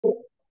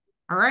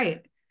All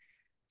right.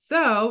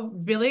 So,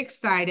 really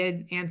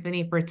excited,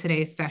 Anthony, for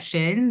today's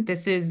session.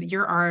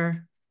 You're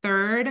our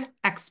third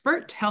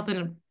expert, health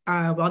and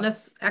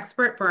wellness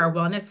expert for our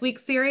Wellness Week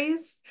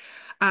series.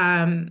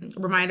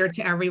 Reminder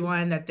to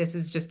everyone that this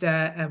is just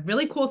a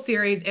really cool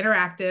series,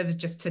 interactive,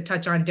 just to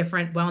touch on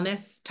different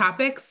wellness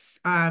topics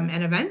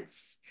and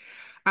events.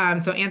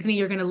 So Anthony,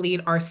 you're going to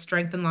lead our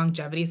strength and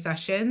longevity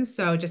session.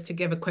 So just to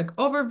give a quick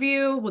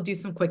overview, we'll do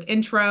some quick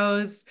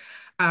intros.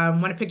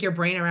 Want to pick your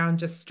brain around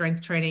just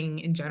strength training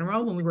in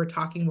general. When we were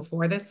talking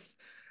before this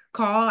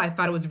call, I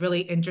thought it was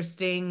really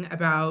interesting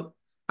about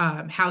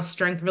how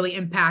strength really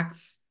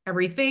impacts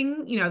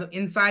everything,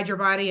 inside your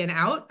body and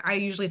out. I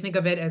usually think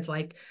of it as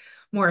like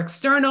more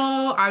external.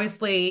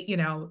 Obviously,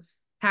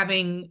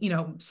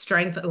 having,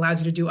 strength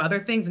allows you to do other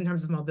things in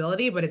terms of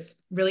mobility, but it's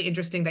really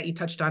interesting that you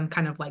touched on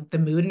kind of like the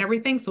mood and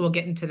everything. So we'll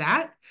get into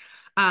that.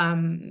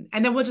 And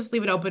then we'll just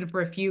leave it open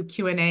for a few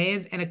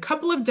Q&As and a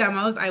couple of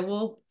demos. I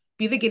will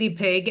be the guinea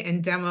pig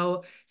and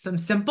demo some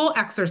simple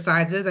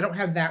exercises. I don't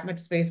have that much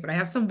space, but I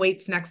have some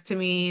weights next to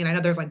me. And I know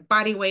there's like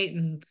body weight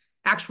and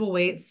actual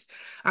weights.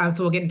 So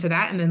we'll get into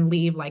that and then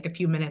leave like a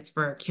few minutes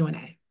for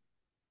Q&A.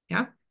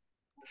 Yeah.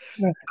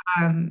 Yeah.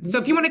 So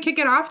if you want to kick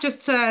it off,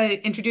 just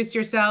to introduce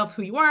yourself,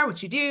 who you are,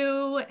 what you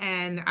do,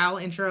 and I'll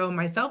intro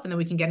myself and then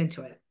we can get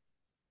into it.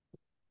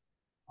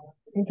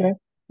 Okay.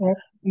 Well,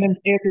 my name's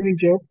Anthony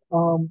Joe.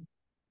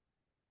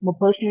 I'm a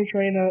personal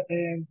trainer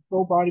and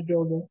pro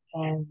bodybuilder.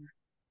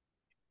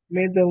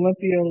 Made the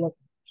Olympia like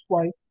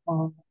twice.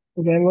 So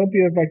the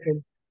Olympia is like a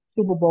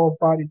Super Bowl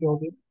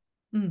bodybuilder.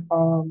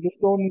 Mm, Just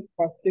going into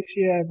my 6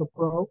 year as a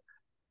pro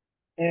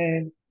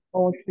and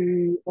on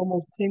to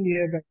almost 10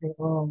 years as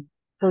a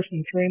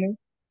personal trainer,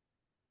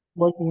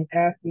 working with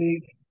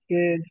athletes,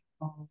 kids,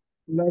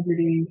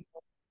 celebrities,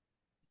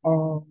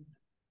 um,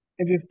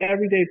 and just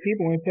everyday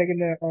people and taking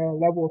their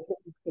level of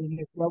fitness to the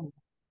next level.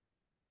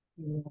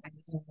 You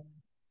nice. know,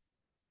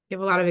 You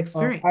have a lot of uh,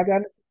 experience. I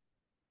got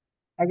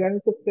I got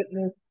into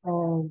fitness.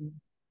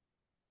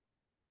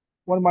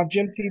 One of my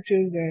gym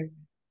teachers and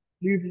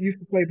we used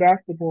to play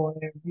basketball,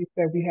 and he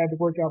said we had to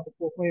work out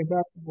before playing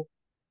basketball.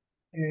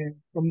 And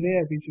from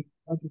there,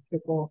 I just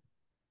took off,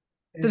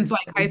 Since and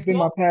like high it's been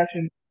my school?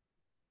 passion.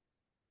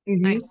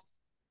 Nice.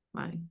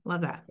 I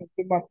love that. It's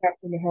been my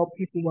passion to help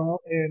people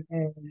out.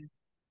 And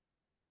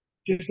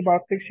just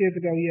about 6 years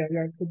ago, yeah, I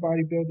got into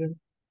bodybuilding,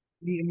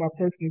 meeting my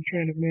personal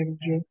trainer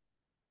manager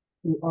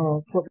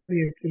who put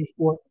me into the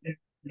sport. And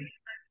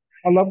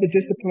I love the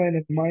discipline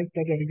and the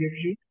mindset that it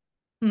gives you.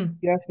 Hmm,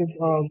 Yes, it's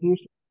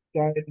gruesome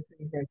diet and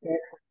things like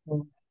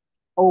that.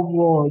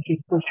 Overall, it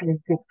just puts you in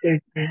good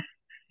state and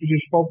you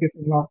just focus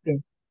and locked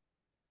in.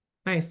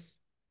 nice.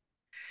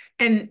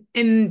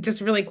 And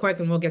just really quick,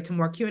 and we'll get to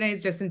more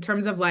Q&As, just in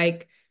terms of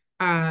like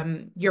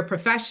your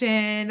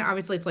profession,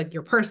 obviously it's like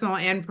your personal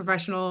and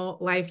professional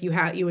life, you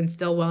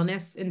instill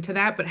wellness into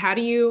that. But how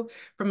do you,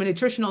 from a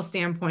nutritional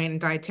standpoint and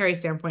dietary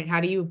standpoint,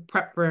 how do you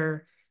prep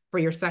for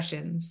your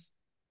sessions?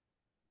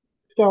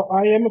 So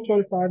I am a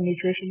certified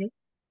nutritionist.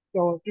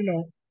 So,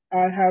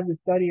 I have the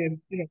study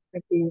and,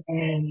 into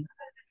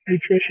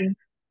nutrition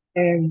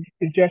and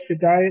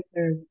suggested diet.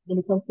 And when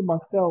it comes to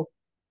myself,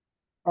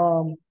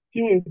 food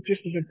is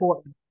just as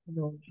important.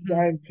 Mhm.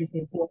 Diet is just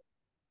as important.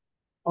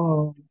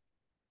 Um,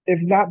 if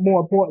not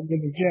more important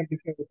than the gym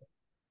because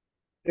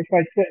it's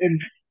like putting,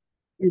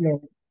 you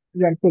know,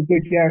 you got to put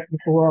good gas in the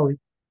Ferrari.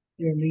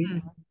 You know what I mean?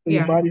 Mm. So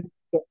your Yeah, body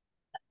to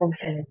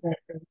function like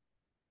that.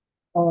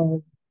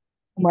 Um,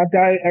 my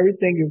diet,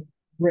 everything is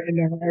written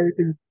down,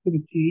 everything is to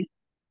the T.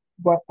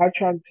 But I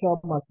try to tell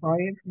my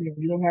clients,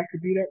 you don't have to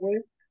be that way.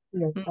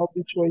 Mm.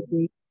 Healthy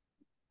choices.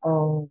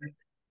 Um,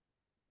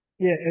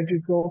 yeah, and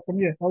just go from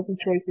healthy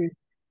choices,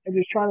 and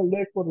just trying to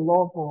live for the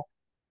long haul.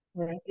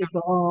 Right? It's a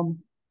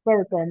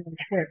marathon, not a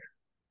sprint.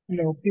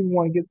 People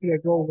want to get to their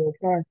goal real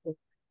fast. So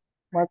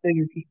my thing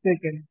is just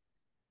taking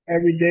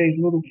every day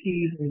little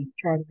keys and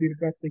trying to be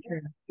the best they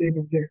can. Day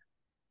by day.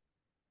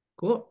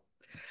 Cool.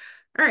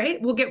 All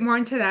right, we'll get more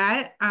into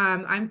that.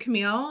 I'm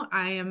Camille.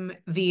 I am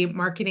the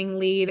marketing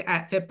lead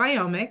at Fit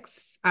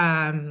Biomics.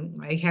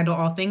 I handle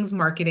all things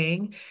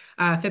marketing.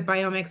 Fit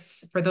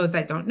Biomics, for those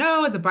that don't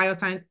know, is a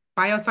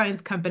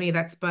bioscience company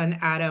that spun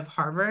out of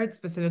Harvard,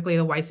 specifically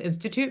the Weiss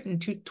Institute in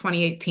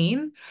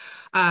 2018.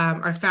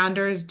 Our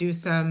founders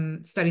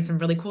study some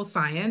really cool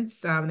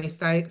science. They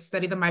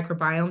study the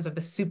microbiomes of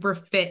the super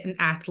fit and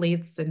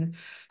athletes and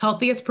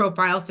healthiest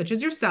profiles, such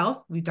as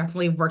yourself. We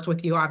definitely worked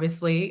with you,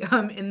 obviously,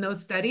 in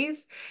those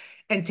studies,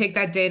 and take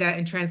that data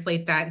and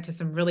translate that into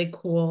some really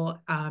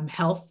cool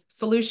health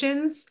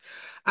solutions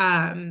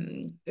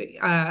um,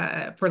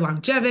 for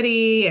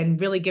longevity and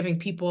really giving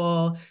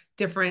people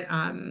different,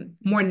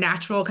 more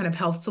natural kind of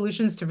health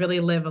solutions to really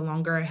live a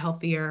longer,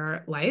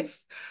 healthier life.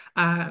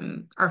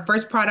 Our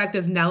first product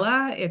is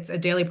Nella. It's a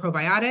daily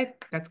probiotic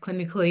that's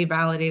clinically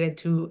validated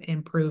to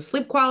improve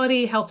sleep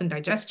quality, health, and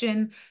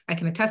digestion. I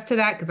can attest to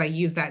that because I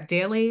use that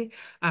daily.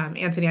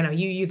 Anthony, I know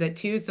you use it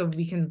too, so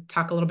we can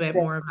talk a little bit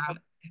Yeah. more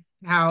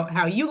about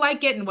how you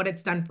like it and what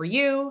it's done for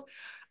you.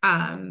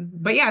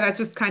 But yeah, that's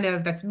just kind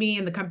of that's me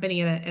and the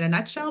company in a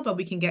nutshell, but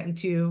we can get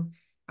into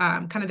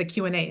kind of the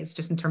Q&As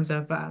just in terms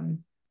of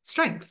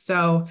strength.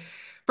 So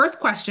first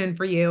question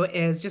for you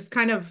is just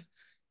kind of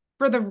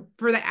for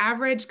the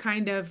average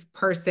kind of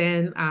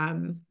person,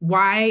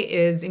 why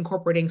is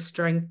incorporating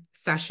strength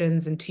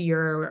sessions into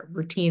your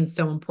routine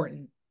so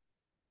important?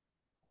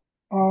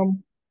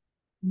 Um,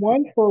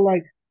 One for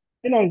like,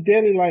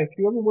 daily life.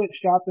 You ever went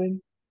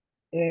shopping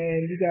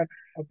and you got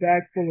a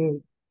bag full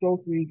of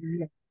groceries and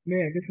you're like,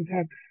 man, this is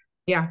heavy,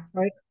 Yeah.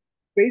 right?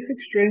 Basic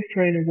strength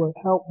training will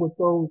help with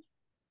those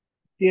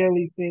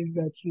daily things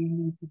that you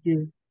need to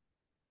do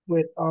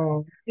with,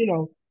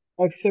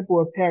 as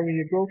simple as carrying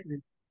your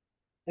groceries.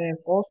 And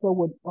also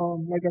with,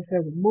 like I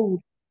said, with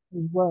mood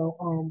as well.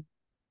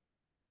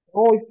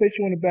 Always puts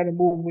you in a better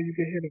mood when you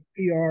can hit a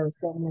PR or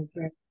something like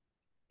that.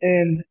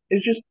 And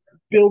it's just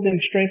building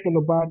strength on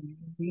the body. You know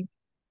what I mean?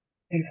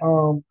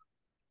 And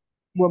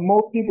what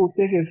most people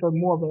think is a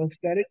more of an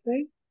aesthetic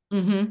thing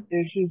Mm-hmm.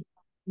 is just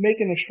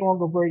making a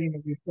stronger version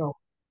of yourself.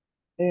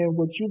 And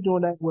what you're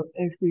doing that with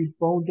increased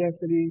bone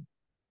density,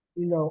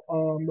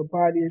 the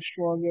body is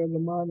stronger, the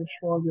mind is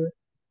stronger.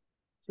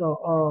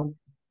 So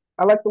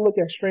I like to look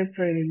at strength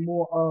training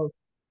more of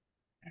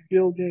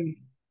building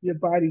your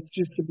body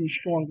just to be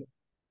stronger.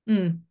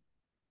 Mm.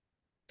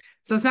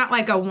 So it's not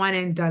like a one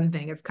and done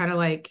thing. It's kind of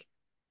like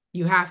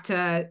you have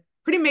to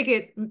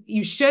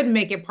you should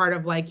make it part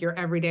of like your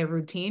everyday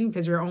routine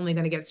because you're only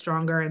going to get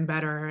stronger and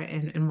better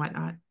and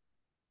whatnot.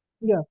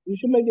 Yeah, you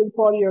should make it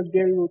part of your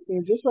daily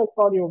routine, just like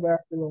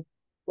cardiovascular.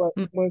 But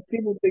Mm. when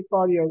people think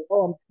cardio,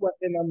 oh, I'm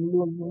sweating, I'm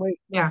losing weight.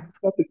 No, Yeah.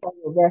 that's the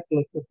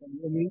cardiovascular system.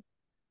 You know what I mean?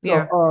 So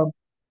Yeah.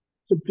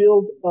 to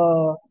build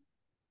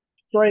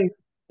strength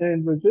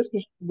and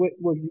resistance with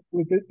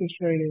resistance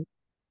training,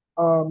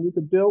 you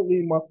can build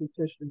lean muscle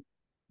tissue.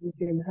 You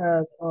can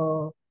have,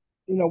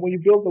 when you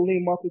build the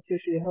lean muscle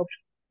tissue, it helps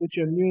with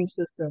your immune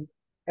system.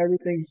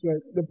 Everything's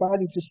good. The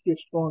body just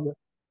gets stronger.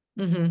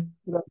 Mm-hmm.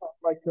 So that's how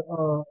I like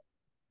to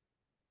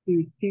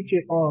teach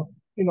it or,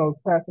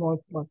 pass it on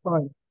to my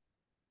clients.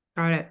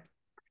 Got it.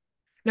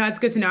 No, it's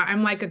good to know.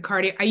 I'm like a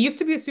cardio. I used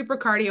to be a super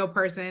cardio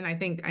person. I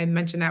think I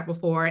mentioned that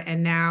before.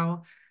 And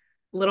now,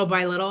 little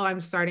by little,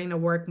 I'm starting to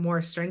work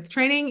more strength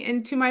training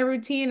into my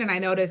routine. And I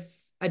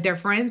notice a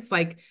difference.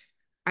 Like,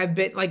 I've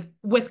been like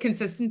with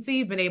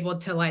consistency, been able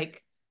to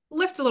like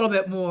lift a little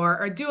bit more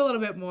or do a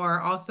little bit more.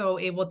 Also,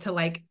 able to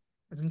like,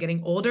 as I'm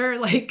getting older,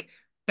 like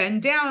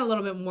bend down a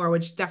little bit more,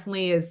 which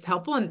definitely is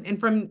helpful.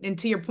 And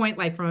to your point,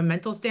 like from a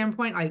mental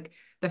standpoint, like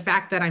the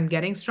fact that I'm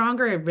getting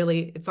stronger,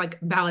 it's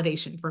like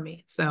validation for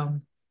me. So,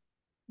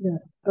 Yeah.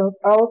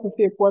 I also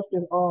see a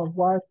question on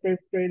why is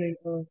strength training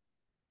oh,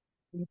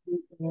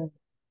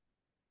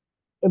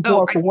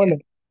 important I for see it. women.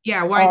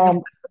 Yeah, why is it Um,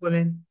 important for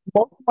women?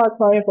 Most of my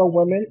clients are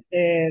women,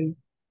 and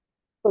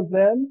for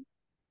them,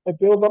 it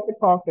builds up the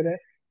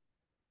confidence.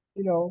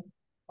 You know,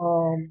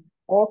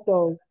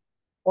 also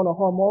on a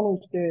hormonal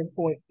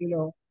standpoint,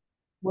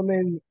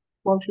 women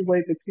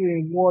fluctuate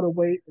between water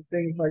weight and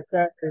things like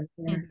that,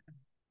 Mm.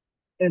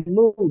 and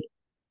mood.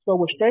 So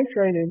with strength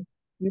training,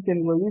 you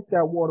can release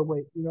that water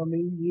weight. You know what I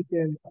mean? You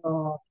can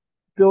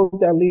build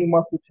that lean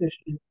muscle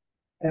tissue.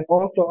 And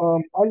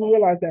also, I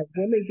realized that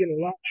women get a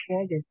lot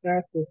stronger and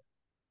faster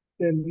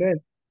than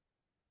men,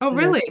 Oh, and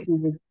that's really?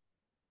 true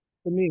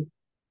for me,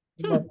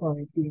 with my Hmm.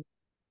 clients too.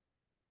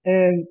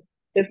 And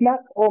it's not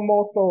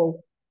almost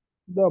so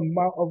the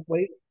amount of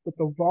weight, but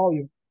the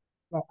volume.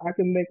 Like I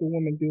can make a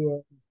woman do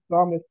a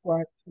goblet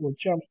squat to a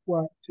jump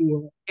squat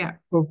to Yeah.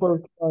 a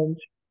reverse lunge,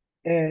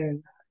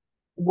 and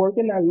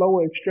working that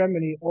lower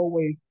extremity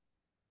always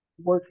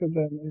works for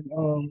them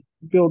in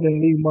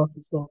building lean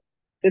muscle. So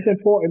it's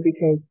important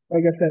because,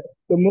 like I said,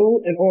 the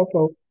mood and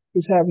also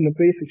just having the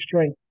basic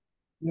strength.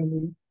 You know what I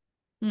mean?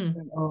 Hmm.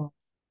 And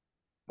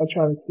I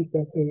try to keep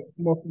that to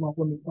most of my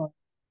women clients.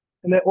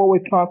 And they're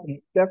always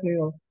confident, definitely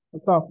a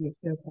confidence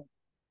standpoint.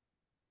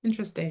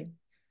 Interesting.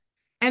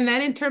 And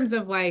then in terms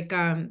of like,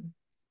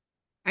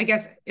 I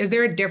guess, is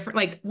there a different,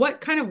 like,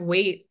 what kind of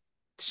weight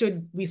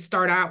should we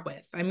start out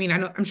with? I mean,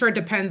 I'm sure it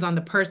depends on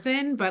the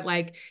person, but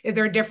like, is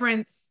there a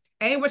difference?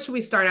 A, what should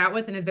we start out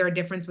with? And is there a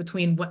difference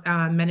between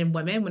men and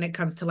women when it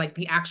comes to like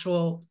the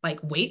actual like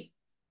weight?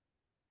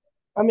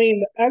 I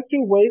mean, the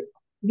actual weight,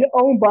 your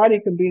own body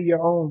can be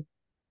your own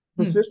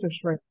Hmm. resistance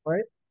strength,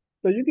 right?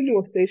 So you can do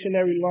a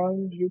stationary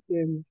lunge, you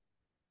can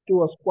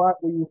do a squat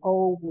where you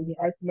hold, where you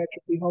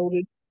isometrically hold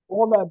it.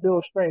 All that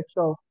builds strength.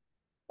 So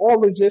all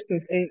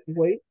resistance ain't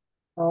weight.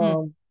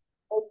 Hmm.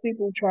 Most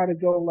people try to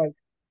go like,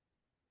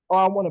 oh,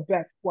 I want a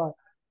back squat,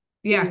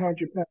 Yeah.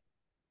 300 pounds.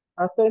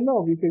 I say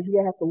no, because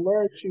you have to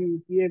learn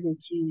to be able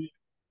to,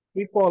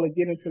 we call it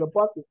get into the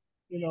bucket,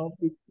 be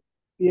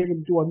able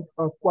to do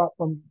a squat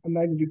from a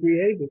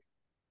 90-degree angle,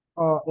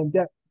 and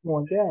depth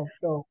going down.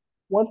 So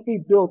once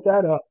we build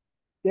that up,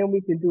 then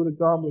we can do the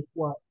goblet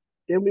squat.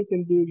 Then we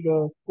can do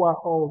the squat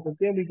holds, and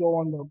then we go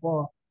on the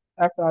bar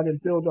after I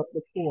did build up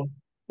the core.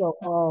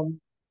 So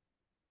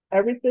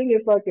everything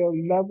is like a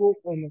level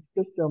and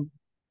a system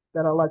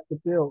that I like to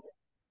build.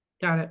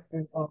 Got it.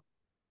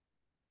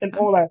 And and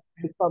all that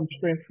becomes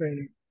strength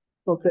training.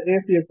 So to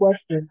answer your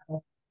question,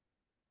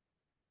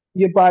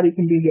 your body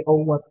can be your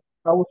own weapon.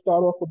 I will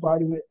start off with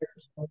body weight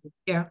exercises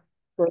Yeah.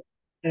 first,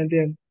 and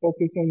then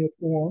focus on your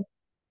form.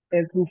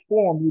 And through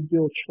form, you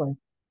build strength.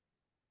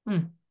 Hmm.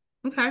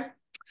 Okay.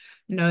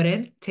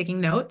 Noted.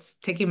 Taking notes,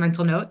 taking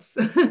mental notes.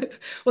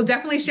 We'll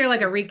definitely share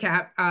like a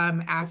recap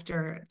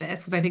after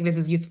this because I think this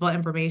is useful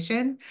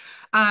information.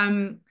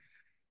 Um,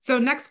 so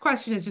next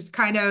question is just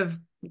kind of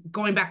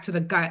going back to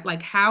the gut.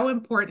 Like, how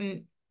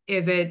important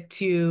is it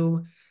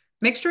to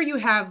make sure you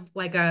have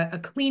like a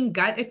clean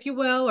gut, if you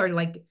will, or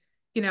like,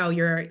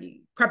 you're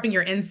prepping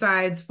your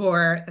insides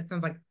for, that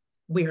sounds like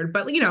weird,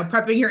 but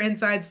prepping your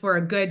insides for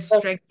a good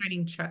That's, strength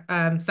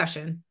training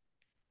session.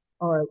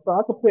 all right, so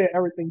I compare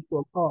everything to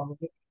a car.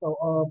 Right?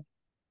 So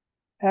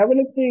having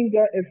a clean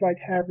gut is like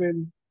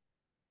having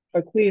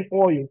a clean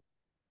oil,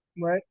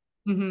 right?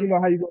 You Hmm.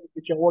 know how you go to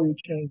get your oil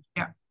changed.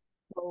 Yeah.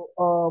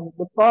 So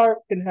the car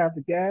can have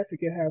the gas, it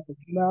can have the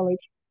mileage,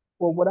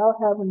 but without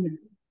having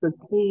the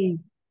clean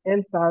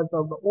insides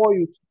of the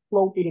oil to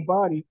flow through the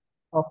body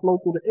or flow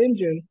through the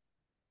engine,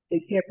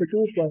 it can't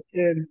produce that.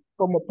 And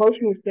from a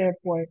personal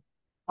standpoint,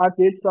 I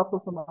did suffer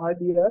from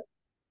IBS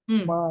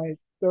Mm, my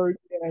third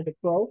year as a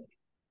pro,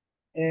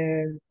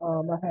 and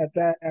I had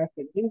that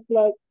acid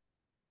reflux.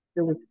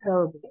 It was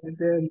terrible. And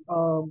then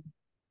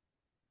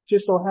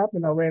just so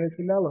happened I ran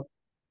into Nella,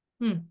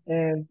 mm.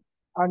 and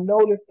I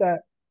noticed that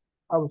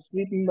I was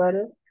sleeping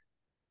better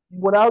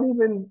without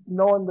even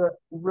knowing the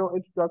real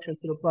introduction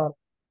to the product.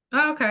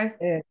 Oh, okay.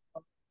 And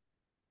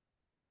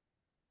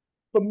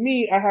for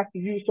me, I have to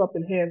use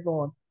something hands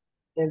on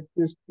and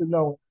just to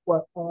know it.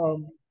 But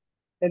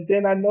and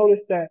then I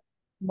noticed that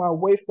my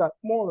waist got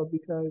smaller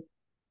because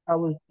I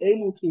was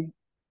able to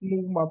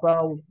move my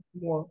bowels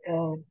more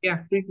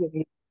Yeah.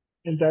 frequently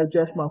and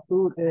digest my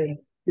food and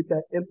get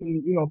that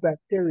empty,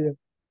 bacteria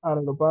out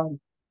of the body.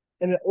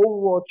 And it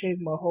overall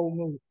changed my whole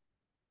mood.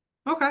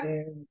 Okay.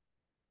 And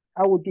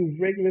I would do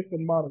rigorous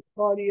amount of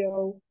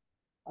cardio.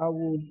 I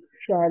would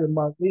try the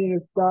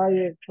Martinez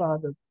diet, try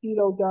the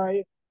keto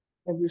diet,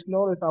 and just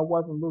noticed I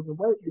wasn't losing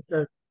weight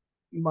because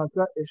of my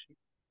gut issue.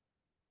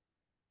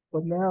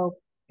 But now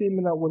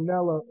teaming up with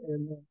Nella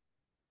and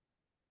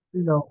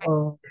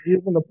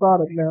using the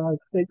product now,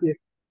 I take it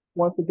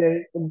once a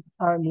day and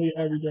timely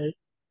every day,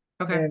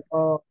 Okay. and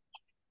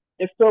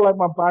it feels like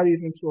my body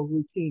is into a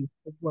routine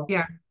as well.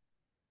 Yeah.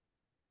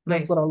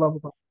 That's Nice. what I love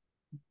about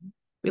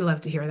We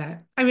love to hear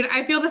that. I mean,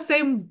 I feel the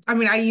same. I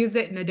mean, I use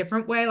it in a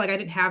different way. Like I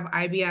didn't have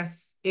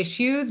IBS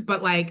issues,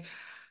 but like,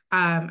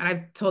 and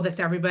I've told this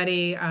to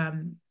everybody,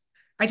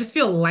 I just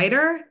feel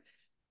lighter. it.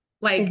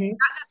 Like, not in Hmm.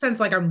 the sense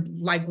like I'm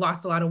like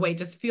lost a lot of weight,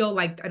 just feel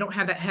like I don't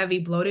have that heavy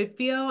bloated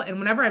feel. And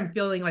whenever I'm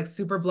feeling like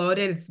super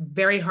bloated, it's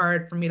very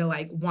hard for me to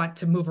like want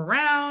to move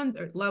around,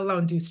 or let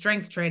alone do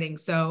strength training.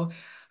 So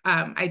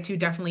I too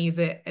definitely use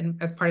it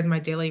as part of my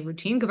daily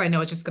routine because I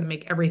know it's just going to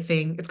make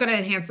everything, it's going to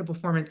enhance the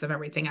performance of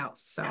everything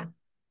else. So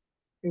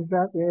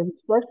Exactly, and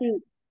especially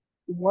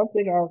one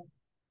thing I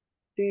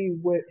see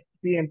with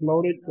being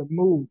bloated, the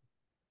move.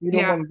 You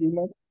don't yeah, want to do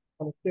nothing.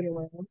 You want to sit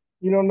around.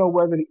 You don't know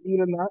whether to eat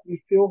or not. You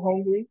feel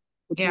hungry,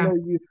 but yeah,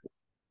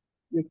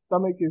 your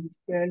stomach is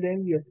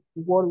expanding, your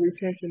water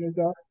retention is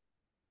up.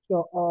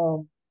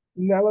 So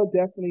Nella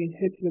definitely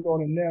hits it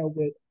on the nail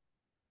with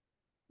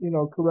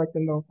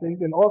correcting those things,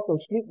 and also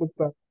sleep was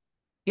better.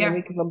 You know what I yeah,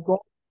 mean? Because I'm going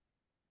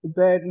to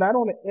bed not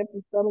on an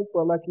empty stomach,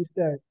 but like you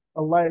said,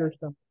 a lighter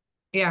stomach.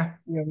 yeah,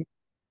 You know what I mean?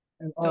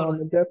 And totally.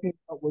 it definitely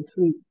helped with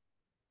sleep.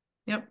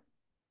 Yep.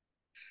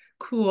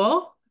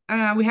 Cool.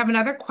 We have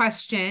another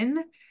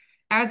question.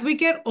 As we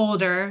get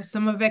older,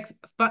 some of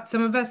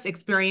us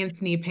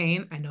experience knee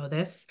pain, I know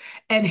this,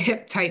 and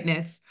hip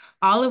tightness,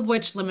 all of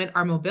which limit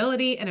our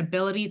mobility and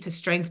ability to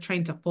strength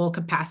train to full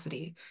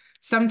capacity,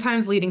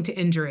 sometimes leading to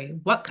injury.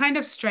 What kind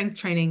of strength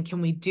training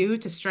can we do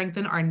to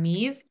strengthen our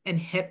knees and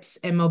hips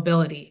and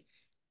mobility?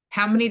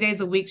 How many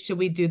days a week should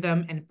we do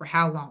them and for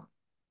how long?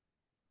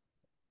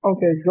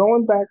 Okay,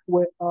 going back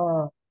with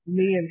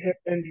knee and hip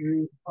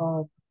injuries,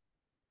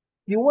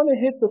 you want to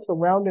hit the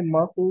surrounding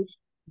muscles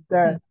Hmm,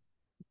 that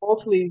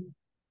mostly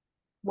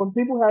when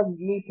people have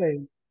knee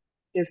pain,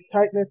 it's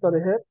tightness of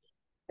the hips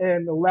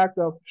and the lack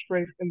of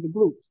strength in the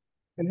glutes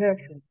and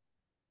hamstrings.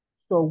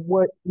 So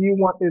what you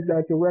want is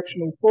that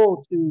directional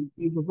pull to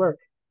be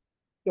reversed.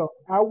 So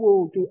I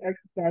will do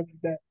exercises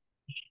that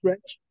stretch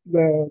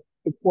the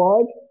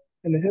quads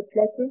and the hip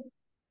flexors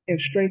and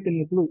strengthen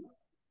the glutes.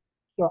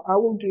 So I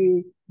will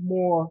do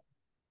more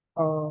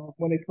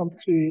when it comes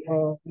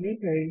to knee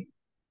pain,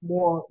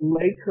 more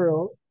leg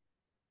curls,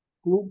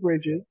 glute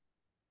bridges,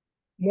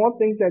 more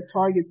things that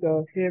target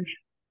the hamstring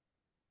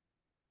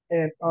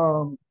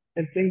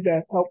and things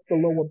that help the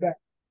lower back.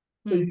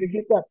 So you hmm, can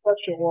get that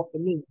pressure off the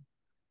knee.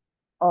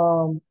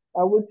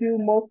 I would do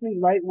mostly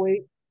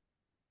lightweight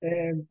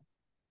and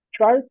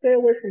try to stay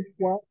away from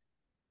squats,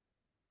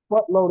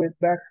 front loaded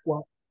back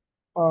squat,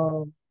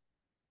 um,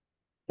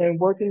 and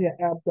working your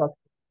abductors.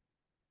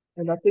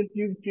 And I think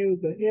you do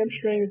the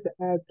hamstrings, the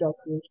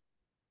abductors,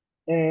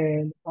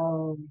 and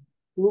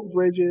glute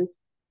bridges.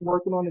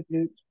 working on the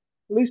glutes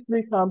at least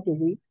 3 times a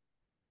week.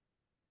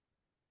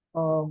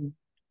 Um,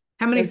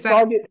 How many and sets?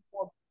 target,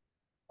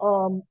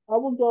 I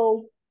would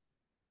go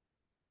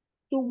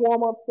 2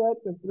 warm-up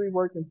sets and 3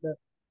 working sets.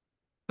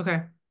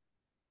 Okay.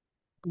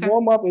 Okay.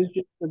 Warm up is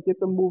just to get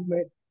the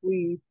movement,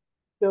 please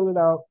fill it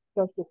out,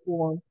 test the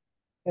form,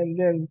 and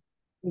then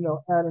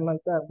adding like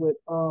that with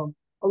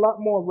a lot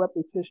more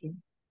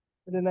repetition.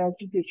 And then as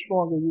you get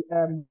stronger, you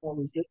add more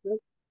resistance.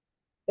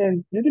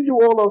 And you can do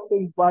all those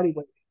things body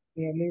weight.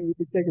 You know what I mean? You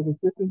can take a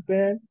resistance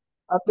band.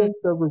 I Mm, think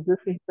the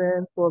resistance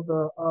band for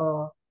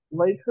the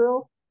leg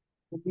curl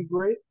would be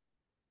great,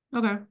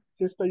 okay.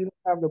 just so you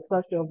don't have the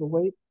pressure of the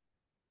weight.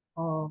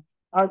 I'll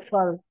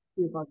try to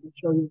see if I can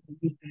show you the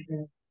resistance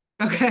band.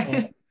 Uh,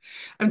 Okay.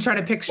 I'm trying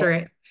to but, picture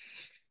it.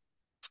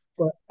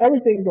 but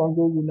everything's on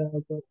Google now.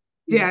 But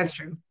yeah, Yeah, that's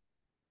true.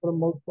 for the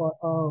most part.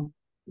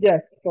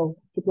 Yes. So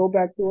to go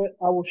back to it,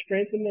 I will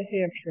strengthen the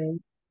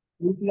hamstrings,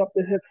 loosen up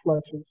the hip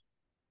flexors,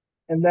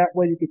 and that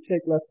way you can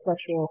take less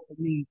pressure off the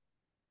knee.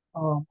 I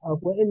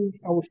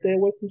will stay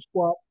away from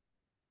squat,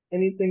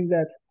 anything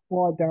that's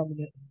core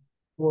dominant,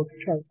 or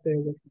try to stay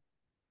away from.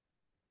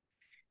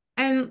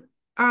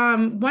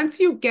 And once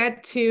you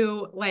get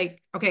to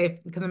like,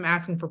 okay, because I'm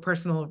asking for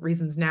personal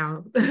reasons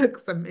now,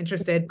 because I'm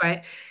interested,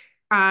 but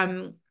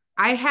um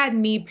I had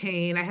knee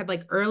pain. I had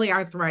like early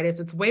arthritis.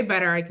 It's way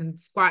better. I can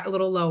squat a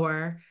little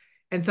lower.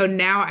 And so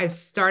now I've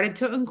started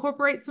to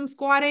incorporate some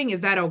squatting.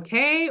 Is that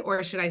okay?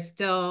 Or should I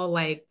still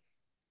like,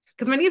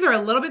 because my knees are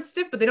a little bit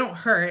stiff, but they don't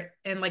hurt.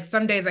 And like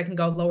some days I can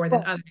go lower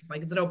than But others.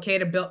 Like, is it okay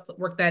to build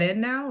work that in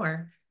now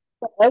or?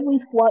 for every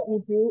squat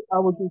you do, I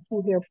will do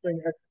 2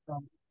 hamstring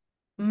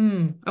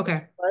exercises,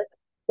 Okay. right?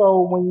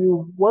 So when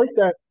you work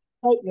that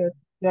tightness,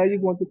 now you're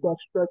going to start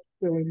stretch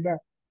filling back.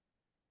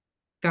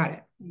 Got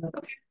it. You know?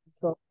 Okay.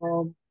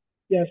 So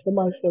yeah,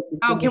 somebody said the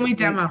Oh, thing can we is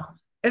demo?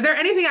 Is there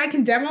anything I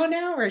can demo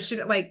now, or should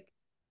it like,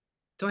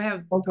 do I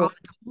have okay. all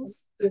the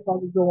tools? If I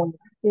could go on the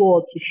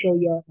floor to show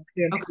y'all a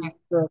hamstring Okay.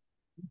 curl.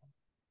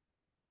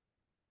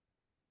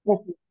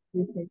 Hopefully,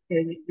 you can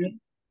see it.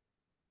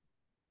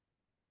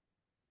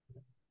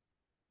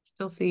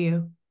 Still see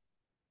you.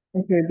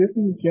 Okay, this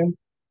is Jim.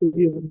 So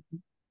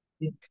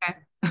Okay.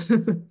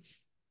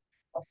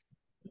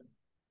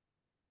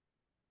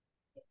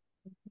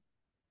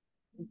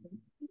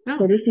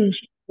 No. this is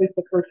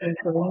the first one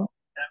training.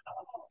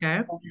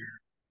 Okay.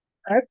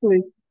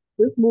 Actually,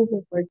 this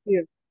movement right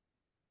here,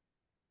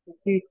 what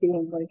he's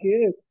doing right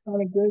here is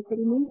kind of good for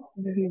the knee.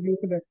 And then he's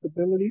using that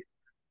stability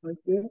right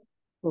there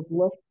for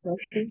blood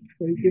pressure.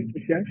 So he gets the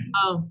depth.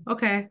 Oh,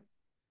 okay.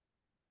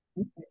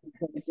 I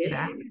see This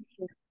that.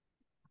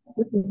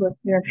 is what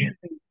he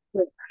actually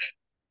said.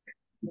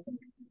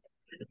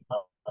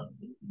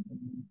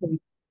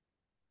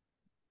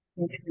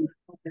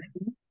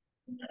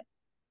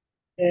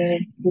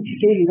 And what you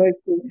do, the leg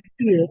goes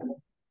here.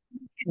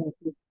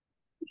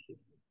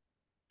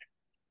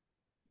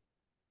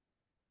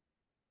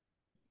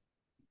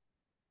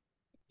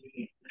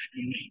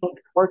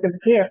 Working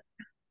here,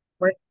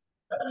 right?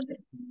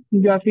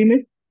 You guys see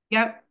me?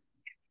 Yep.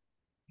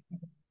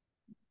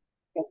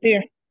 Up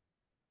here.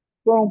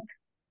 Boom.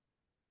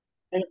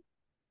 And,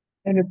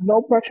 and there's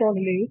no pressure on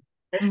the knee.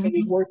 And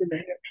he's Hmm. working the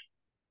hips.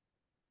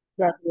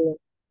 Exactly.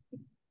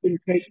 So you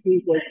take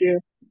these right there.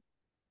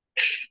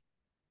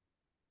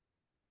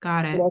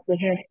 Got So it. that's the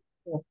hand.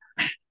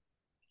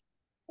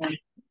 Um,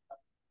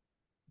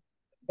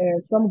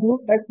 and some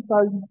group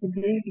exercises you can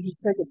do, you just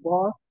take a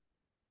bar,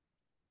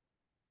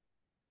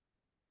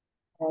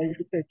 or you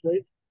can take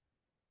weights.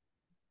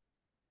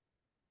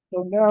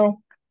 So now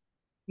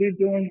we're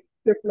doing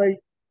stiff leg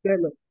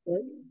deadlift,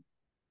 right?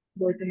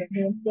 Working the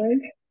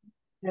hamstring,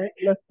 right?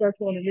 Less pressure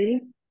on the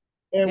knee.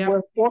 And Yep.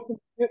 we're forcing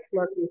hip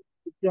flexors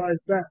to drive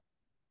back.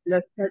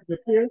 Less pressure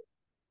here,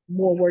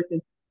 more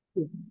working.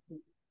 So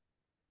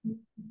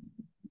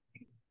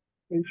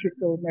you should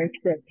feel a nice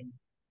stretch.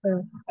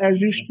 And as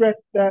you stretch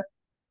that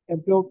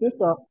and build this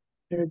up,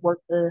 it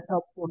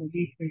helps on the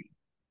knee pain.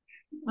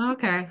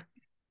 Okay.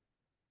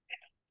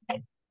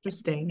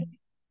 Interesting.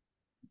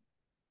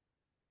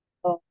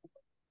 Uh,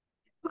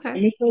 Okay.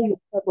 let me show you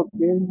the type of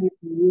bearing you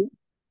can use.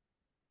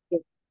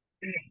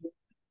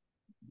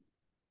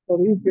 So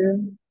these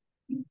bearings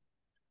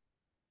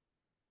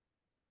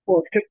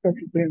for hip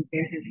flexor bearings.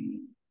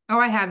 Oh,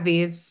 I have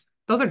these.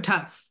 Those are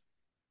tough.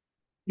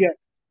 Yeah,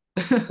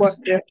 but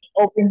it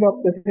opens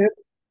up the hip,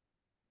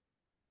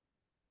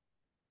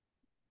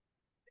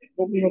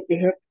 opens up the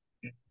hip.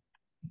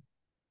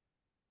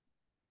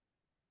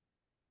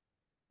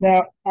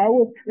 Now, I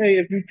would say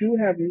if you do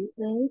have knee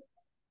pain,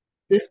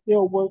 this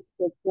still works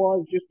as far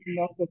as just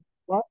enough of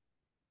squat.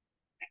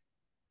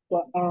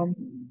 But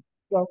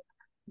so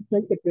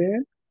take the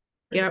band.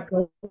 Yep.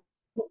 So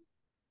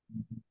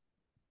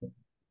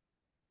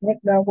right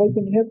now,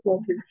 working the hip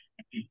flexors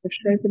is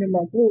strengthening my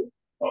glutes.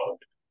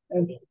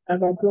 And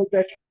as I build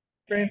that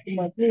strength in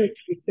my glutes,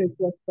 it takes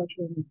less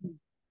pressure on the knee.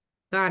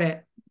 Got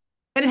it.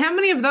 And how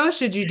many of those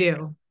should you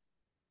do?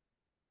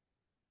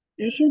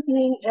 You should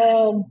do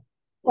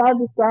side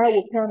to side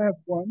will count as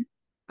one.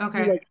 Do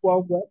Okay. like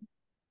 12 reps.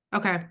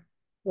 Okay.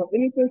 So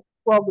anything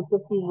 12 to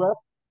 15 reps.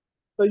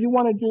 So you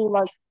want to do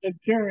like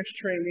endurance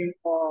training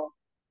or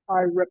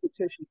high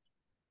repetitions,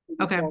 as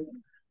we Okay, call it,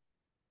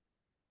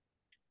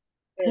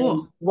 and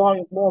cool.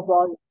 volume, more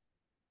volume.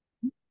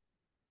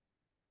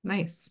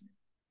 Nice.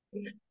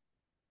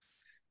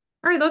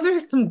 All right, those are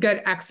just some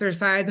good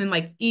exercise and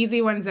like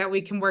easy ones that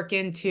we can work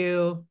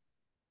into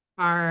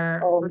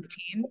our I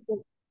routine.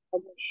 think I'm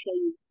going to show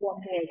you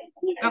one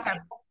more. Okay.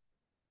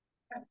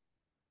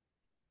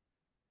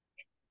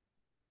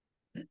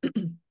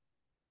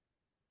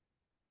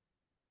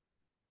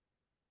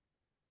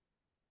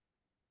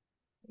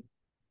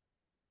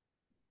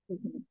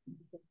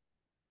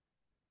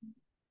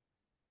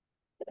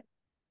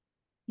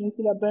 Can you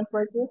see that bench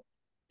right there?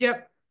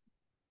 Yep.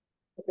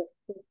 Okay.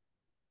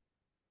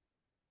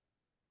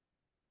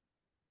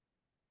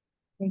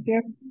 And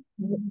here,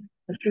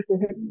 I shoot the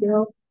hips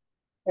down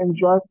and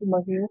drive through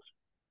my heels,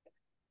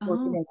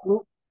 working Oh, that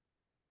glute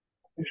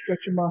and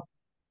stretching my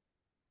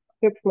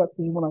hip flexors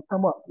when I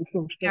come up. You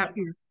feel the stretch yep.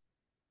 here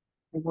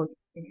and work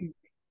in here.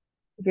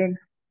 Then,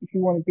 if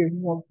you want to get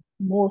more,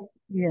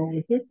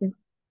 resistance, you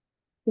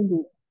can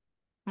do it.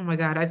 Oh my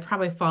God, I'd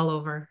probably fall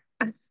over.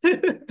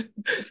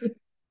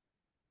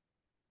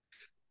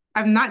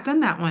 I've not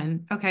done that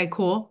one. Okay,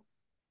 cool.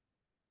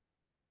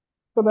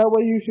 So that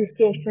way you should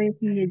still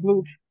strengthen your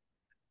glutes,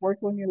 work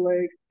on your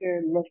legs,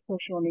 and less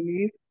pressure on the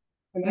knees.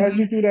 And as Hmm.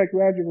 you do that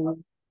gradually,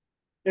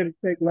 it'll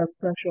take less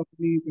pressure off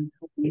the knees and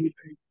help the knee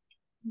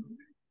pain.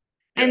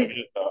 And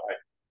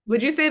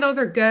would you say those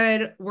are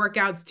good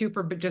workouts too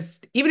for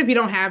just even if you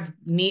don't have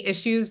knee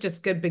issues,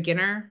 just good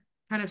beginner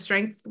kind of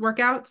strength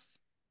workouts?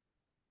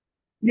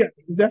 Yeah,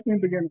 definitely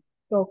beginner.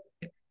 So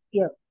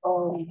yeah,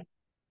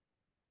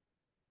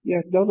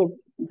 yeah, those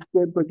are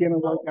good beginner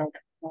workouts.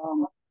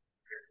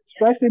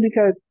 Especially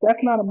because that's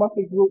not a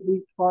muscle group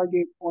we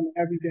target on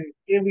every day.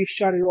 And we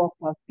shut it off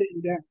by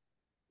sitting down.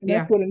 And that's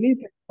Yeah. where the knee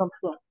pain comes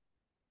from.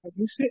 If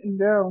you're sitting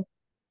down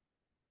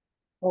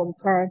all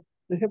the time,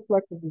 the hip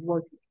flexors is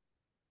working.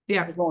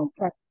 Yeah. They're going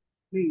tight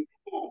knees.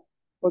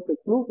 But the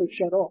glute is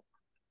shut off.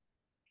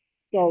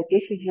 So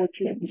this is what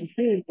you can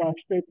do by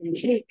scraping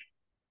the glute.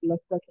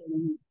 Let's pressure on the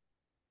knee.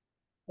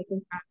 I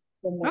think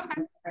someone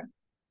Okay. can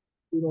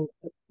do those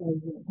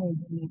exercises at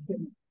home in your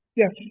fitness.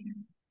 Yes.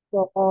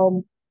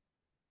 So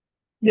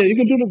yeah, you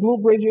can do the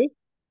glute bridges.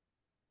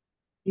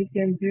 You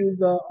can do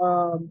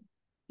the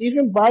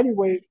even body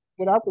weight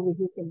without the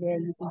resistance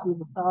band. You can do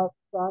the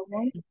side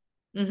ones.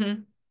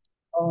 Hmm.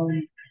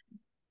 Um,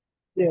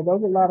 yeah,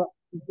 those are a lot of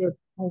good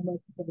home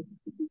exercises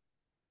to do.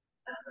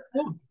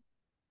 Cool.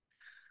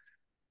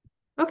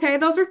 Okay,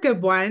 those are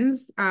good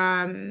ones.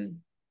 And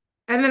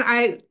then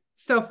I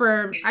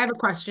have a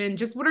question.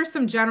 Just what are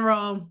some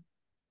general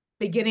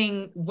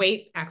beginning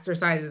weight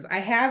exercises?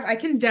 I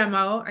can Okay,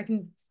 demo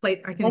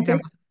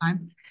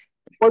time.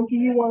 what do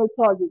you want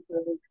to target?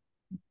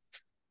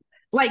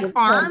 Like What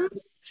kind of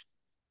arms.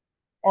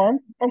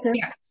 arms? Okay,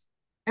 Yes.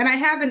 And I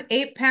have an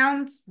 8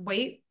 pound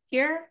weight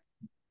here.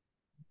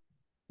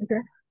 okay.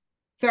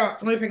 So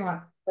let me pick them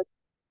up.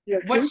 Yeah,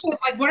 two.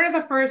 What are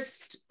the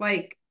first,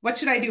 like, what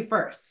should I do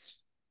first?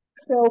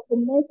 So for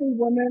mostly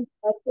women,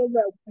 I feel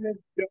that women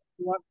don't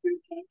want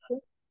to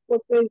answer,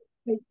 but they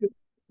take this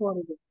part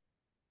of it.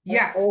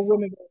 Right? All Yes.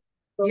 women. Do.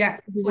 So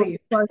Yes, if you want please.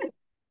 to try,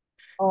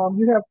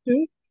 you have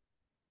two.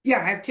 Yeah,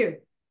 I have two.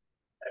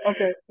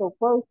 Okay, so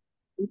first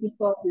we can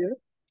start here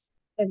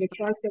and the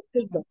tricep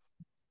kickback.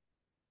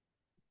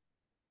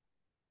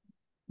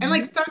 And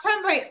like Mm-hmm.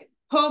 sometimes I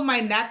pull my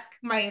neck,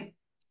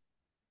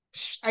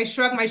 I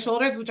shrug my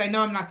shoulders, which I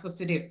know I'm not supposed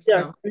to do. Yes,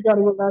 So, you got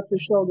to relax your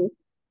shoulders.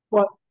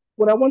 But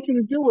what I want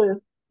you to do is,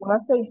 when I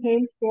say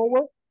hinge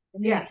forward,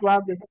 it means yeah.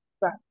 drive the hips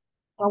back.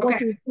 I want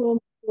Okay. you to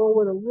hinge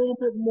forward a little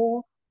bit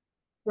more,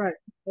 right,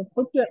 and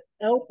put your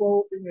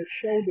elbow in your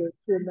shoulder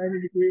to a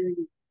 90-degree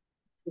angle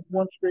with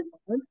one straight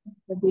line,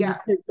 and then you Yeah.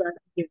 take back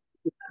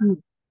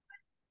again.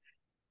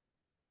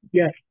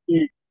 Yes,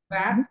 yes.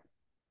 Mm-hmm. That.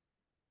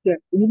 Yes,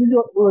 and you can do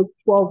it for like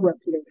 12 reps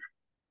today.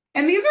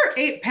 And these are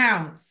 8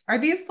 pounds. Are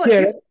these like Yeah,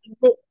 these?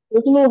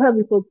 it's a little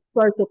heavy for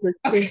tricep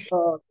Okay.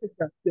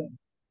 kickback. Yeah.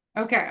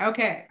 Okay.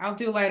 Okay. I'll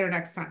do lighter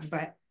next time,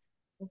 but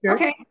Okay.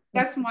 okay.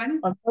 That's one.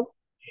 Another,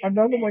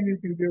 another one you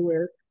can do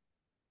is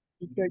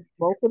you take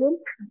both of them,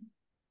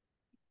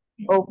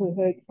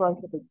 overhead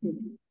tricep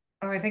extension.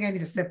 Oh, I think I need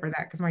to sit for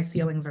that because my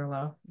ceilings are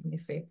low. Let me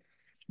see.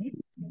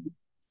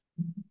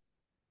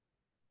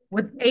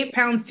 With 8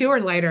 pounds too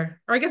or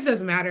lighter? Or I guess it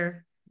doesn't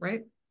matter,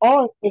 right?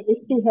 Or if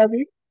it's too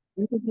heavy,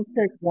 you can just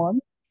take one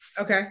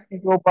Okay.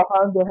 and go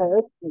behind the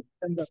head and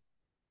stand up.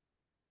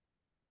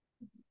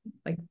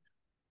 Like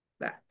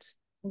that.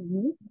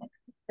 Mm-hmm.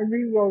 And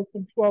then go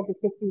from 12 to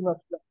 15 reps.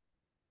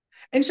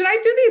 And should I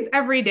do these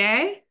every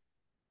day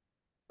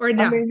or I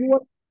no? mean, you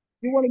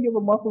want to give a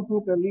muscle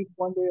group at least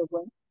one day a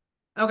week.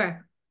 Okay.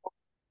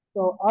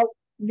 So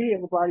me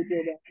as a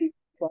bodybuilder,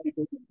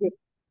 bodybuilder.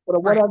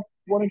 But what Right. I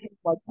want to do with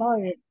my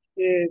client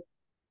is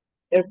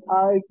if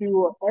I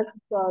do an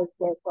exercise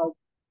that's like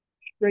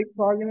straight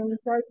targeting the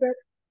tricep,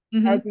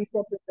 I Hmm. do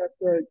something that's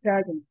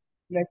tagging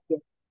next to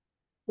it.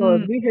 So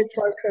if Mm, we hit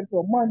triceps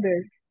on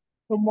Monday,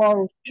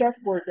 tomorrow's chest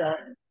workout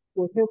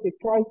will hit the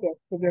triceps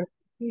for their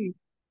fatigue,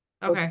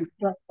 but okay. the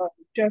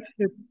chest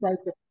hits the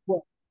triceps as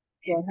well.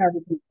 So I have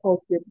it be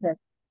post grip press.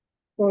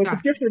 So it's a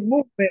Got different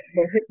movement,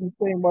 but hitting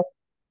the same muscle.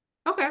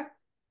 Okay.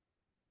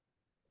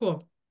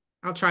 Cool.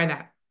 I'll try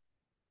that.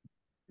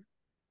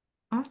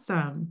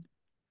 Awesome.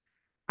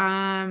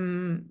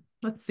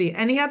 Let's see.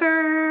 Any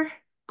other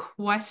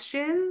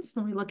questions?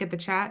 Let me look at the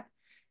chat.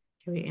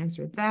 Okay, we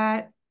answered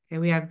that. Okay,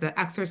 we have the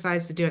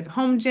exercise to do at the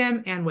home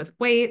gym and with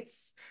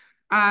weights.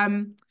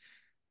 Um,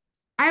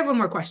 I have one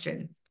more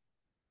question.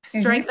 Mm-hmm.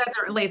 Strength as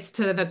it relates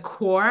to the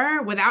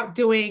core without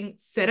doing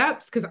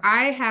sit-ups, because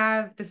I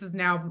have, this is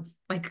now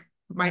like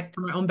my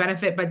for my own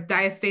benefit, but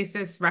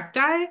diastasis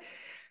recti.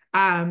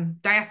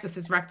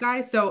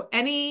 So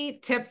any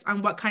tips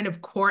on what kind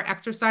of core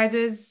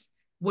exercises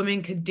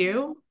women could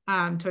do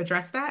to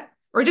address that?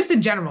 Or just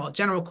in general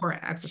core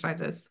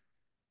exercises?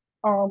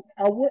 I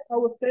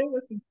would say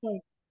with some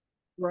points,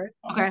 right?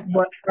 Okay.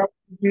 But I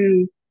would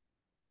do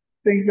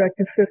things that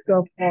consist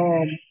of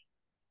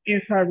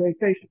inside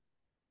rotation.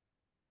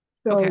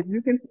 Okay. So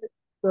you can put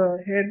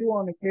the handle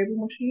on the cable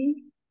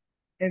machine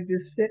and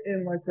just sit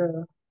in like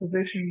a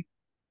position.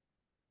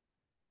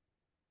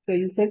 So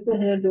you take the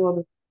handle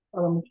of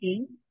the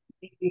machine.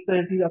 You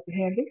say you got the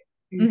handle.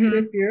 You sit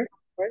Mm-hmm. here,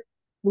 right?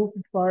 Move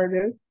as far it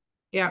is.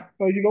 Yeah.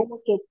 So you don't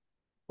want to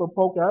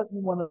poke out.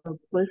 You want to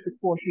place the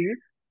core here and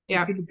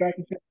Yeah. keep it back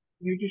and check.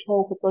 You just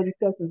hold for 30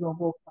 seconds on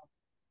both sides.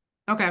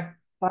 Okay.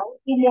 I will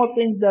do more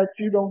things that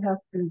you don't have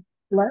to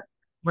flex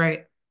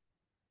Right.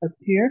 as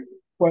here,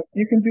 but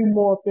you can do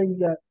more things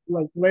that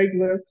like leg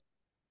lifts,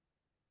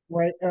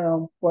 right?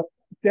 But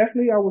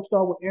definitely I would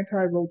start with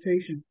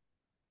anti-rotation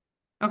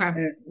Okay.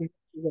 and with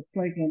the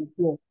plank on the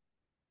floor.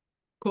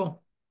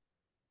 Cool.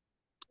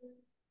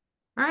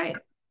 All right.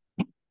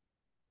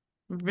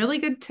 Really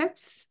good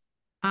tips,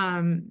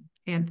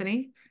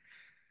 Anthony.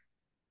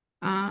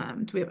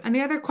 Do we have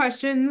any other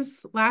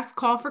questions? Last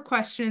call for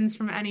questions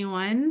from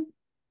anyone.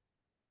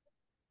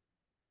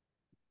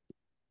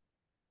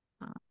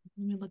 Uh,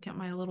 Let me look at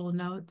my little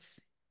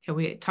notes. Okay,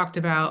 we talked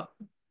about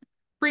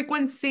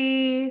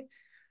frequency.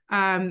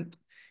 Um,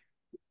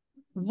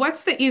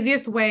 what's the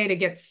easiest way to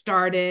get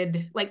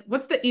started? Like,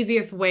 what's the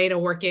easiest way to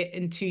work it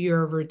into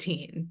your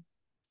routine?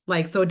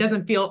 Like, so it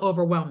doesn't feel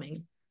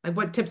overwhelming. Like,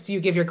 what tips do you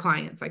give your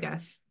clients, I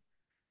guess?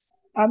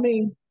 I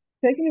mean,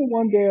 taking it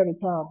one day at a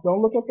time.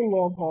 Don't look at the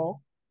long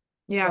haul,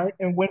 Yeah. right?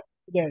 And win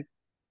today.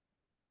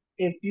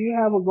 If you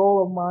have a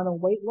goal of mine on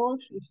weight loss,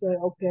 you say,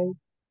 okay,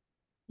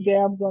 today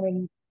I'm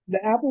gonna. The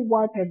Apple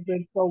Watch has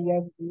been so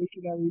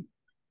revolutionary as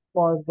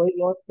far as weight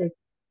loss because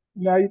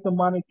now you can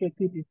monitor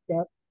people's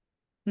steps.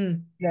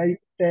 Hmm. Now you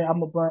can say I'm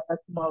gonna burn X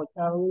amount of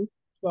calories.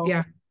 So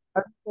Yeah.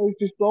 I say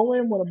just go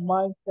in with a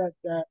mindset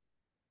that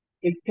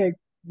it takes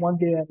one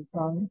day at a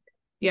time,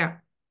 Yeah.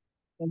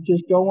 and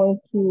just go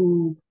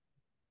into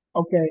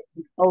okay,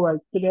 all right,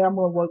 today I'm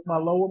gonna work my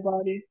lower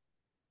body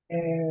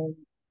and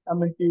I'm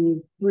gonna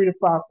do 3 to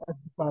 5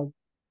 exercises.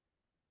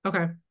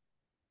 Okay.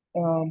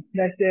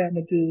 Next day I'm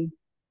gonna do,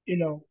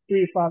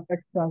 3 to 5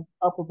 exercises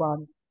upper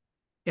body,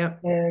 Yep.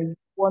 and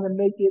want to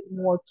make it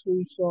more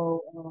too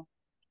so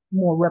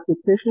more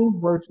repetitions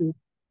versus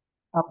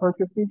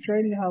hypertrophy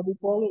training, how we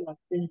call it, like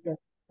things that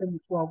 10 to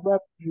 12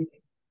 reps, you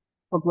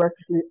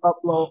progressively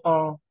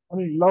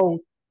load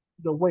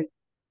the weight. So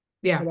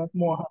Yeah. that's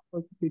more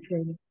hypertrophy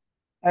training.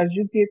 As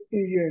you get to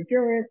your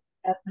endurance,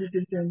 after you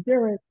get to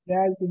endurance,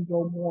 now you can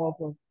go more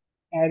of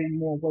a adding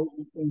more weight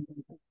and things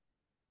like that.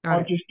 Got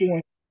Or it. just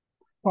doing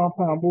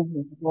compound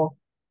movements as well.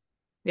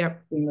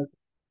 Yep.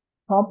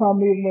 Compound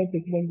movement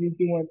is when you're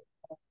doing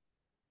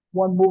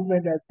one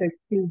movement that takes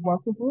two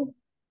muscle groups,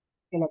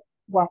 so like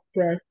squat,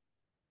 press,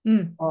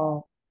 Mm,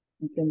 uh,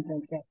 and things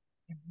like that.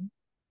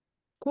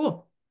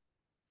 cool.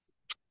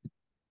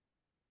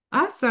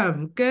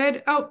 Awesome.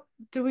 Good. Oh,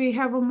 do we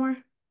have one more?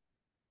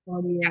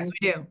 Yes, Cardio.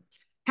 we do.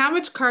 How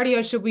much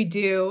cardio should we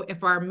do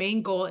if our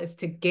main goal is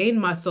to gain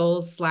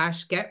muscles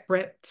slash get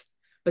ripped,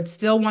 but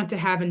still want to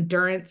have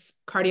endurance,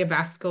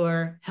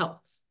 cardiovascular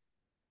health?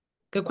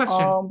 Good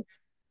question. Um,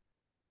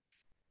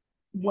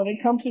 when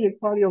it comes to the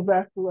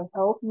cardiovascular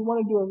health, you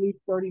want to do at least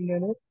 30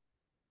 minutes,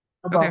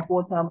 Okay. about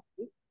 4 times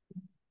a week,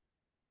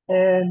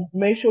 and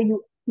make sure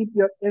you keep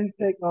your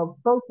intake of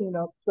protein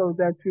up so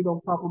that you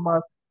don't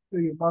compromise to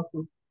your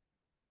muscles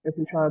if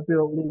you're trying to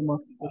build lean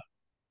muscles.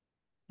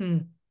 Hmm.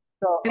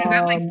 So, And is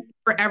that like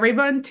for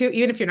everyone too?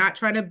 Even if you're not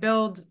trying to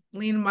build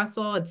lean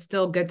muscle, it's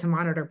still good to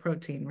monitor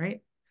protein,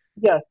 right?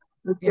 yes,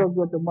 it's Yeah. still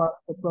good to monitor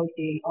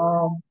protein.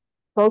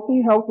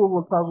 Protein helps with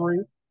recovery.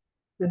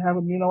 They have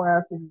amino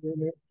acids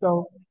in it.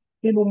 So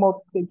people most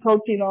say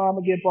protein, oh, I'm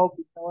gonna get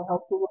bulky. So it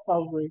helps with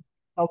recovery,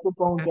 helps with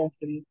bone Okay.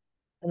 density,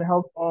 and it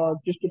helps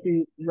just to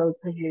be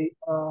relatively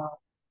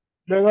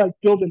they're like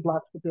building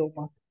blocks to build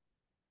muscle.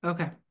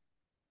 Okay.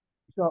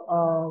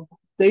 So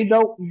they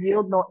don't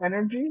yield no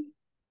energy.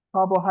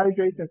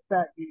 Carbohydrates and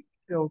fat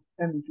yield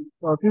energy.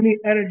 So if you need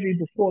energy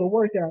before the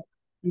workout,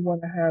 you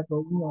want to have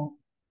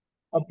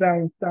a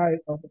balanced diet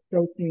of the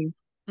protein,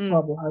 Mm,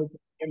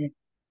 carbohydrate, energy.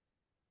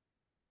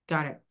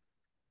 Got it.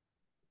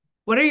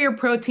 What are your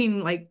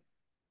protein like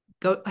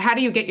go how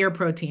do you get your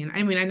protein?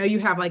 I mean, I know you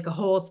have like a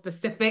whole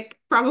specific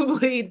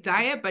probably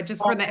diet, but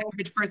just for the Um,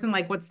 average person,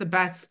 like what's the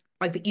best,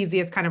 like the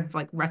easiest kind of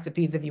like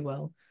recipes, if you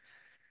will?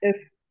 if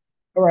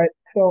all right,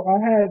 so I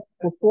had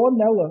before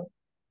Nella,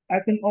 I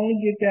can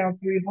only get down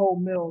 3 whole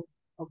meals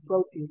of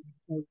protein.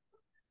 So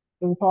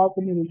it was hard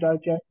for me to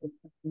digest it.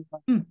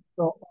 Hmm,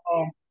 So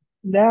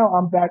now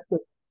I'm back to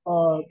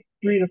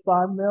 3 to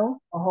 5 meals,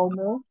 a whole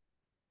meal,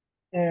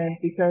 and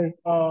because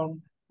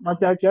my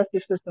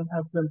digestive system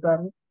has been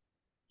better.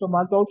 So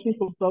my go-to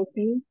for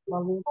protein, my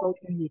lean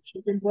protein is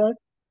chicken breast,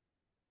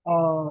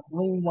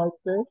 lean white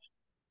fish,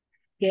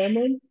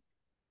 salmon,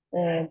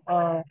 and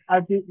I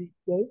do eat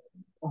steak.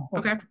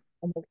 okay.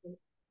 I'm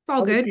It's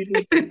all other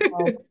good.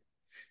 people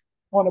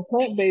on a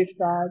plant-based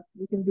side,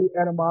 you can do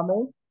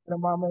edamame.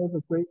 Edamame is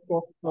a great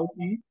source of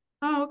protein,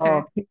 Oh,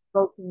 okay. pea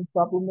protein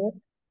supplement.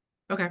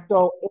 Okay.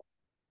 So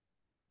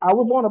I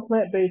was on a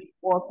plant-based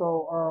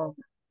also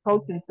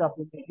protein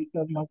supplement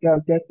because my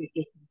digestive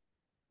system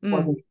Mm,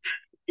 wasn't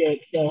good.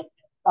 So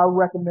I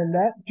recommend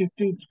that. Just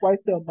do twice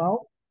the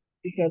amount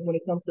because when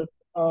it comes to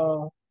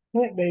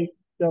plant-based,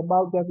 the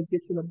amount doesn't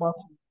get to the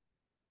muscle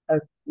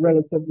as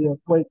relatively as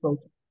whey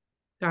protein.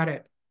 got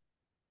it.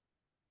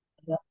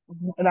 Yeah.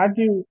 And I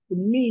do, for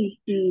me,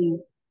 to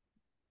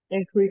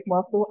increase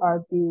muscle, I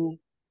do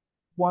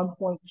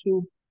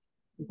 1.2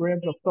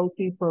 grams of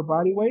protein per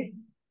body weight.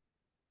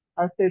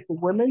 I say for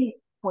women, zero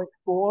point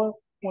 0.4, zero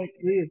point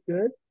 0.3 is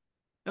good.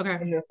 Okay.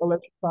 And the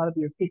electric side of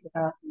your super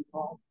athlete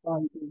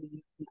body to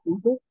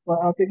increase it. But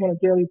I think on a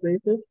daily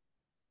basis,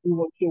 you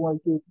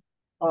want to do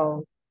uh,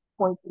 zero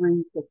point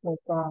 0.3 to zero point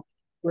 0.5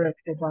 grams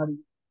per body.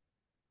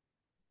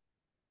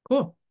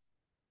 Cool.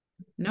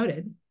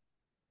 Noted.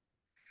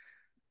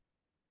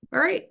 All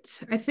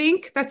right. I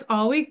think that's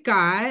all we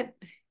got.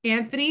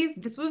 Anthony,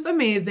 this was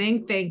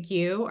amazing. Thank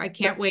you. I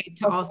can't wait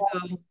to also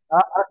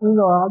I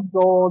go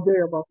all day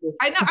about this.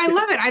 I know I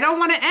love it. I don't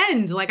want to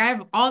end. Like I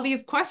have all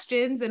these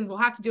questions and we'll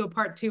have to do a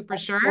part two for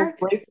So sure.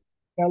 great.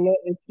 I let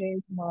it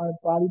change my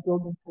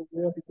bodybuilding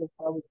career because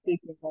I was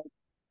thinking like,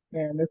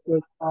 man, this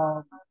was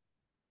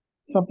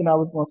something I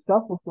was going to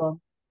suffer from.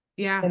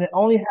 Yeah. And it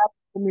only happened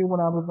to me when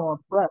I was on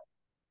prep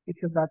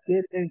because I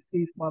did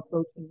increase my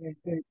protein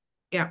intake.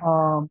 Yeah.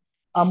 Um,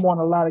 I'm on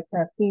a lot of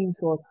caffeine,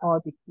 so it's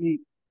hard to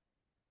sleep.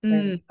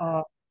 And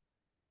Mm,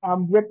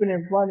 I'm ripping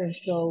and running,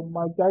 so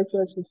my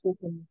digestive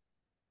system,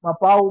 my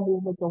bowel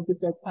movement don't get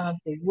that time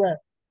to rest.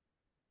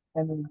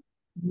 And then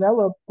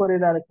Nella put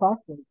it at a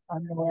constant. I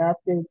know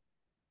after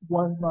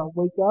when I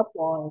wake up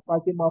or if I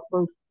get my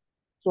first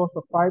source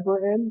of fiber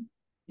in,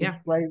 it's yeah.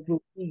 right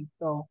routine.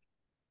 So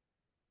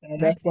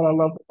and that's Nice. what I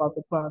love about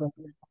the product.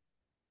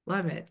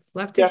 Love it.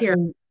 Love to hear.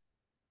 Definitely,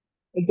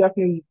 it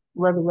definitely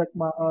resurrect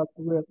my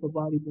career for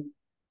bodybuilding.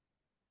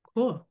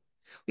 Cool.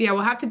 Yeah,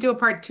 we'll have to do a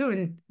part two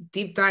and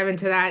deep dive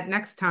into that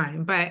next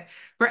time. But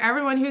for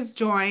everyone who's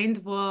joined,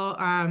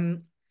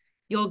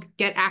 you'll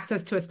get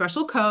access to a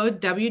special code,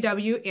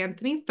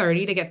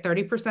 WWAnthony30, to get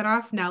 30%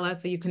 off Nella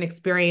so you can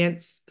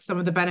experience some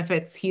of the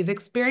benefits he's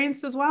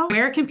experienced as well.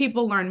 Where can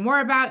people learn more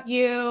about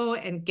you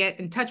and get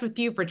in touch with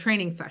you for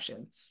training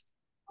sessions?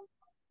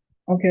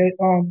 Okay,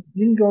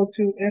 you can go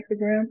to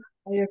Instagram,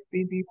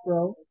 IFBB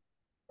Pro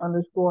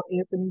underscore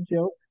Anthony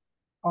Gilkes.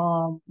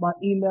 My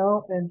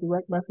email and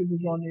direct message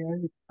is on there.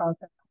 You can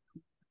contact.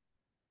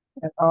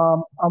 And,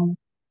 I'm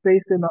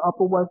based in the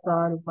Upper West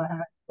Side of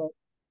Manhattan, but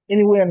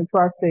anywhere in the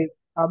tri-state,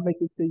 I'll make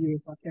it to you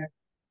if I can.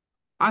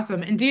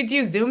 Awesome. And do you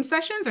do Zoom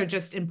sessions or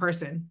just in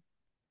person?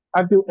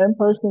 I do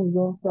in-person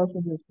Zoom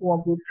sessions and small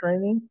group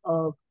training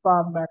of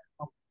 5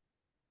 maximum.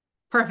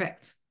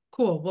 Perfect.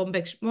 Cool. We'll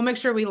make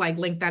sure we like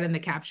link that in the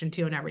caption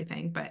too and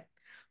everything. But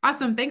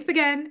awesome. Thanks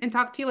again and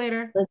talk to you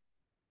later. Thanks.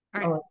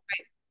 All All right. right.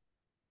 Bye.